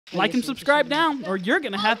Like and subscribe now, or you're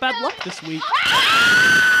gonna have bad luck this week.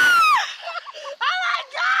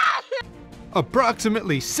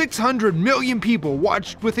 Approximately 600 million people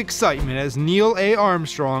watched with excitement as Neil A.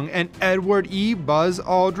 Armstrong and Edward E. Buzz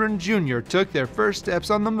Aldrin Jr. took their first steps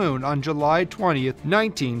on the moon on July 20th,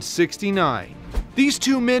 1969. These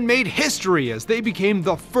two men made history as they became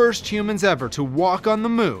the first humans ever to walk on the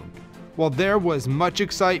moon. While there was much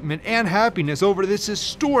excitement and happiness over this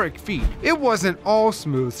historic feat, it wasn't all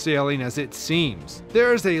smooth sailing as it seems.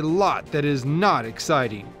 There's a lot that is not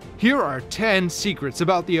exciting. Here are 10 secrets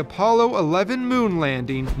about the Apollo 11 moon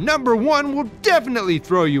landing. Number 1 will definitely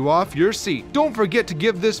throw you off your seat. Don't forget to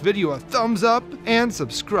give this video a thumbs up and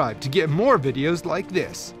subscribe to get more videos like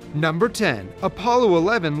this. Number 10. Apollo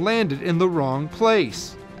 11 landed in the wrong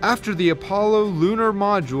place. After the Apollo Lunar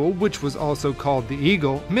Module, which was also called the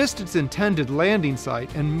Eagle, missed its intended landing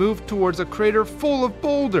site and moved towards a crater full of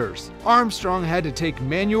boulders, Armstrong had to take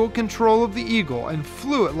manual control of the Eagle and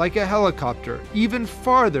flew it like a helicopter even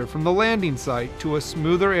farther from the landing site to a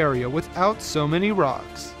smoother area without so many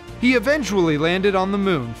rocks. He eventually landed on the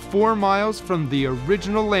moon 4 miles from the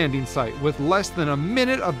original landing site with less than a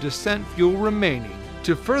minute of descent fuel remaining.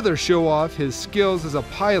 To further show off his skills as a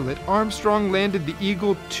pilot, Armstrong landed the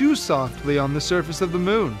Eagle too softly on the surface of the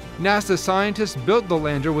moon. NASA scientists built the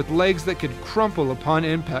lander with legs that could crumple upon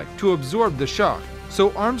impact to absorb the shock.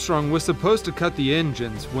 So Armstrong was supposed to cut the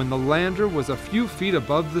engines when the lander was a few feet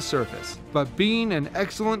above the surface. But being an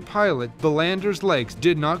excellent pilot, the lander's legs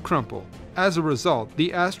did not crumple. As a result, the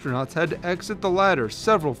astronauts had to exit the ladder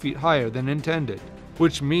several feet higher than intended,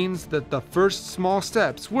 which means that the first small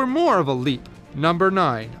steps were more of a leap. Number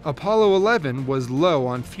 9. Apollo 11 was low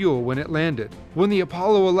on fuel when it landed. When the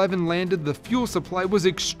Apollo 11 landed, the fuel supply was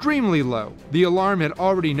extremely low. The alarm had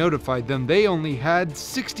already notified them they only had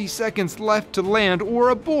 60 seconds left to land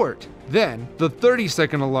or abort. Then, the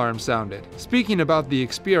 30-second alarm sounded. Speaking about the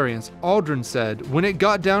experience, Aldrin said, "When it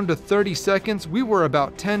got down to 30 seconds, we were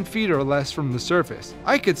about 10 feet or less from the surface.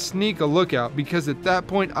 I could sneak a lookout because at that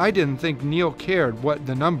point I didn't think Neil cared what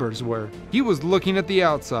the numbers were. He was looking at the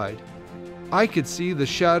outside. I could see the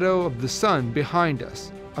shadow of the sun behind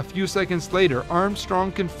us." A few seconds later,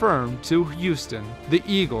 Armstrong confirmed to Houston, "The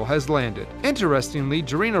Eagle has landed." Interestingly,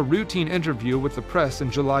 during a routine interview with the press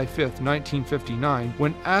on July 5, 1959,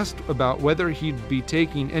 when asked about whether he'd be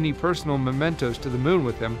taking any personal mementos to the moon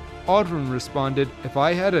with him, Aldrin responded, "If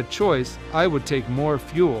I had a choice, I would take more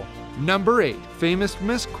fuel." Number 8. Famous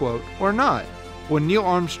misquote or not? When Neil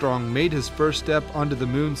Armstrong made his first step onto the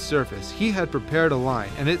moon's surface, he had prepared a line,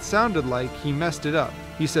 and it sounded like he messed it up.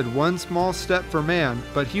 He said 1 small step for man,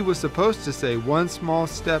 but he was supposed to say 1 small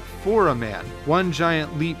step for a man, 1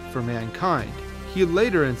 giant leap for mankind. He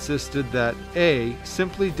later insisted that A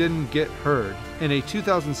simply didn't get heard. In a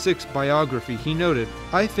 2006 biography, he noted,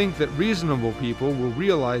 "I think that reasonable people will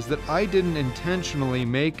realize that I didn't intentionally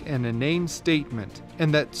make an inane statement,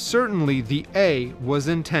 and that certainly the A was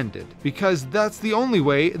intended, because that's the only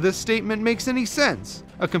way the statement makes any sense."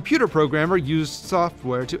 A computer programmer used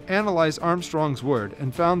software to analyze Armstrong's word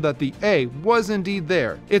and found that the A was indeed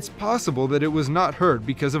there. It's possible that it was not heard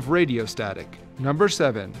because of radio static. Number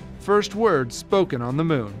 7. First words spoken on the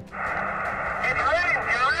moon.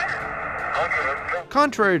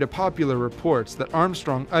 Contrary to popular reports that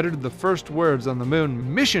Armstrong uttered the first words on the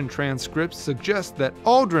moon, mission transcripts suggest that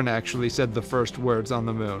Aldrin actually said the first words on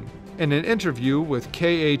the moon. In an interview with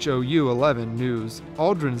KHOU 11 News,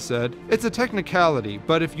 Aldrin said, "It's a technicality,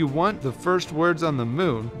 but if you want the first words on the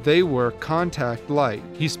moon, they were contact light.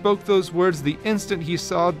 He spoke those words the instant he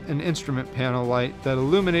saw an instrument panel light that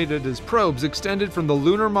illuminated as probes extended from the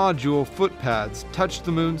lunar module footpads touched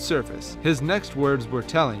the moon's surface. His next words were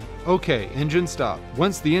telling, 'Okay, engine stop.'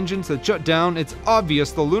 Once the engines had shut down, it's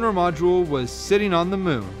obvious the lunar module was sitting on the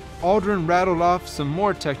moon." Aldrin rattled off some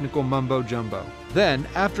more technical mumbo-jumbo. Then,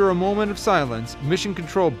 after a moment of silence, Mission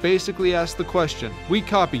Control basically asked the question, "We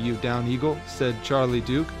copy you, Down Eagle," said Charlie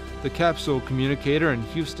Duke, the capsule communicator in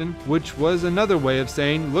Houston, which was another way of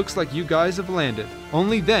saying, "Looks like you guys have landed."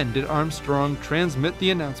 Only then did Armstrong transmit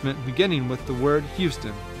the announcement beginning with the word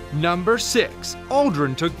Houston. Number 6.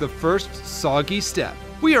 Aldrin took the first soggy step.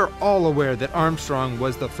 We are all aware that Armstrong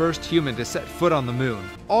was the first human to set foot on the moon.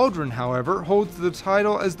 Aldrin, however, holds the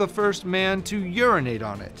title as the first man to urinate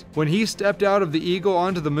on it. When he stepped out of the Eagle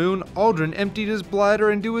onto the moon, Aldrin emptied his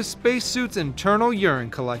bladder into his spacesuit's internal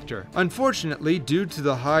urine collector. Unfortunately, due to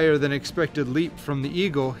the higher than expected leap from the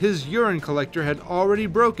Eagle, his urine collector had already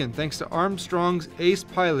broken thanks to Armstrong's ace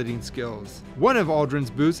piloting skills. One of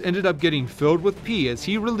Aldrin's boots ended up getting filled with pee as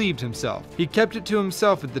he relieved himself. He kept it to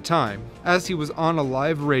himself at the time, as he was on a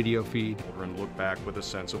live radio feed. Aldrin looked back with a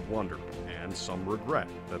sense of wonder, and and some regret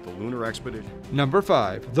that the lunar expedition. Number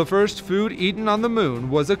 5. The first food eaten on the moon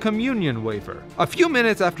was a communion wafer. A few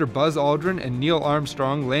minutes after Buzz Aldrin and Neil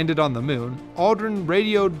Armstrong landed on the moon, Aldrin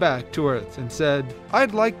radioed back to Earth and said,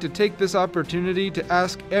 "I'd like to take this opportunity to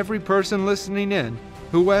ask every person listening in,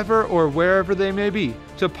 whoever or wherever they may be,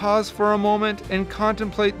 to pause for a moment and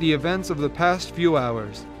contemplate the events of the past few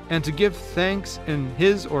hours, and to give thanks in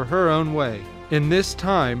his or her own way." In this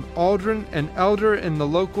time, Aldrin, an elder in the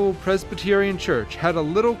local Presbyterian church, had a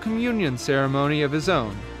little communion ceremony of his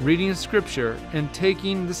own, reading scripture and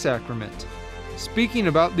taking the sacrament. Speaking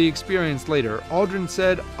about the experience later, Aldrin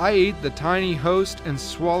said, "I ate the tiny host and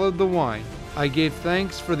swallowed the wine. I gave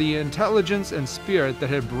thanks for the intelligence and spirit that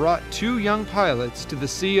had brought 2 young pilots to the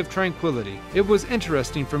Sea of Tranquility. It was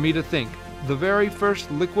interesting for me to think, the very first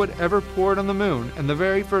liquid ever poured on the moon and the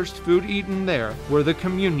very first food eaten there were the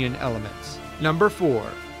communion elements." Number 4.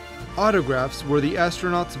 Autographs were the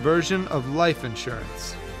astronauts' version of life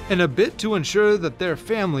insurance. In a bid to ensure that their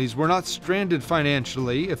families were not stranded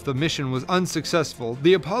financially if the mission was unsuccessful,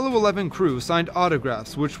 the Apollo 11 crew signed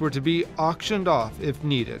autographs which were to be auctioned off if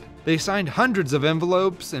needed. They signed hundreds of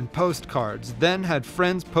envelopes and postcards, then had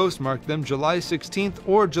friends postmark them July 16th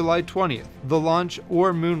or July 20th, the launch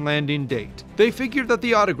or moon landing date. They figured that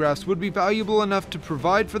the autographs would be valuable enough to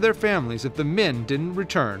provide for their families if the men didn't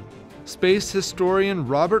return. Space historian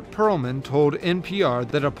Robert Perlman told NPR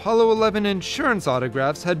that Apollo 11 insurance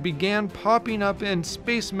autographs had began popping up in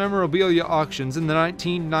space memorabilia auctions in the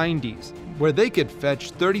 1990s, where they could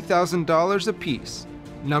fetch $30,000 apiece.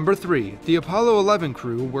 Number 3. The Apollo 11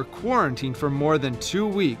 crew were quarantined for more than 2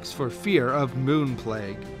 weeks for fear of moon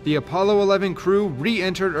plague. The Apollo 11 crew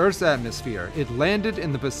re-entered Earth's atmosphere. It landed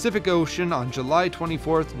in the Pacific Ocean on July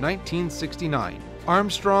 24, 1969.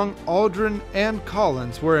 Armstrong, Aldrin, and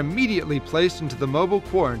Collins were immediately placed into the mobile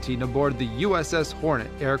quarantine aboard the USS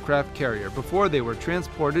Hornet aircraft carrier before they were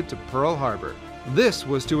transported to Pearl Harbor. This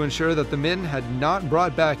was to ensure that the men had not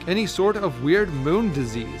brought back any sort of weird moon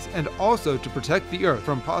disease, and also to protect the Earth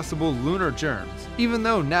from possible lunar germs. Even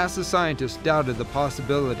though NASA scientists doubted the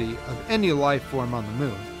possibility of any life form on the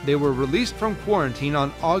moon, they were released from quarantine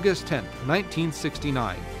on August 10,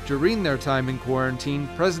 1969. During their time in quarantine,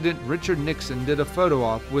 President Richard Nixon did a photo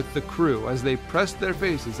op with the crew as they pressed their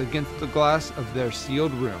faces against the glass of their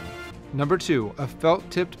sealed room. Number 2. A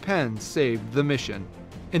felt-tipped pen saved the mission.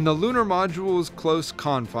 In the lunar module's close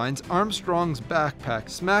confines, Armstrong's backpack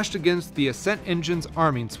smashed against the ascent engine's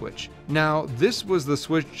arming switch. Now, this was the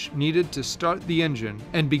switch needed to start the engine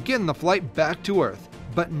and begin the flight back to Earth.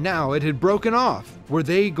 But now it had broken off. Were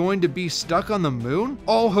they going to be stuck on the moon?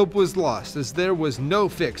 All hope was lost, as there was no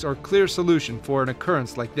fix or clear solution for an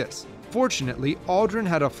occurrence like this. Fortunately, Aldrin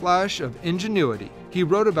had a flash of ingenuity. He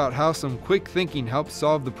wrote about how some quick thinking helped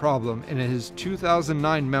solve the problem in his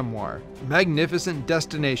 2009 memoir, Magnificent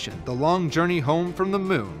Destination: The Long Journey Home from the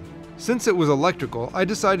Moon. Since it was electrical, I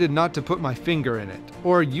decided not to put my finger in it,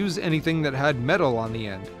 or use anything that had metal on the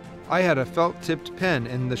end. I had a felt-tipped pen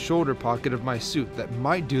in the shoulder pocket of my suit that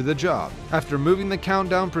might do the job. After moving the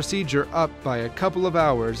countdown procedure up by a couple of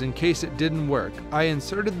hours in case it didn't work, I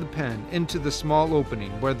inserted the pen into the small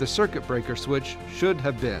opening where the circuit breaker switch should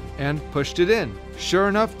have been, and pushed it in. Sure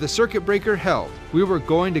enough, the circuit breaker held. We were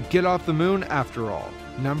going to get off the moon after all.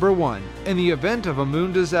 Number 1. In the event of a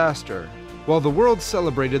moon disaster. While the world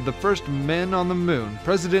celebrated the first men on the moon,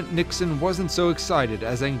 President Nixon wasn't so excited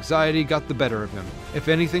as anxiety got the better of him. If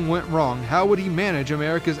anything went wrong, how would he manage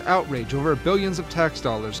America's outrage over billions of tax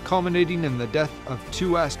dollars, culminating in the death of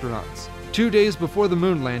 2 astronauts? 2 days before the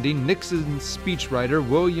moon landing, Nixon's speechwriter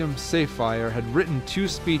William Safire had written 2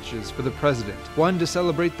 speeches for the president, one to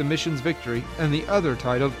celebrate the mission's victory and the other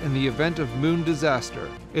titled "In the Event of Moon Disaster."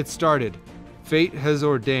 It started, "Fate has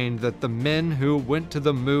ordained that the men who went to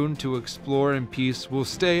the moon to explore in peace will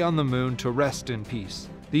stay on the moon to rest in peace.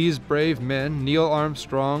 These brave men, Neil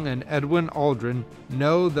Armstrong and Edwin Aldrin,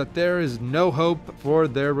 know that there is no hope for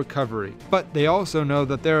their recovery, but they also know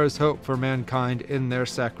that there is hope for mankind in their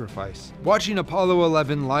sacrifice." Watching Apollo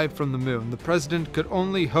 11 live from the moon, the president could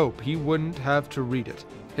only hope he wouldn't have to read it.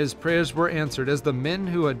 His prayers were answered as the men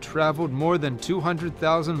who had traveled more than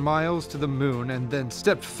 200,000 miles to the moon and then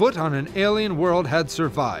stepped foot on an alien world had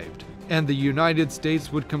survived. And the United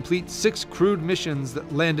States would complete 6 crewed missions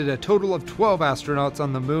that landed a total of 12 astronauts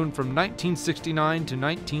on the moon from 1969 to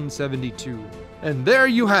 1972. And there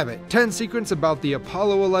you have it, 10 secrets about the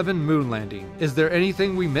Apollo 11 moon landing. Is there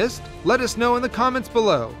anything we missed? Let us know in the comments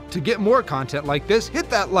below. To get more content like this, hit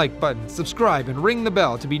that like button, subscribe, and ring the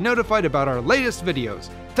bell to be notified about our latest videos.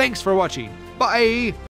 Thanks for watching. Bye!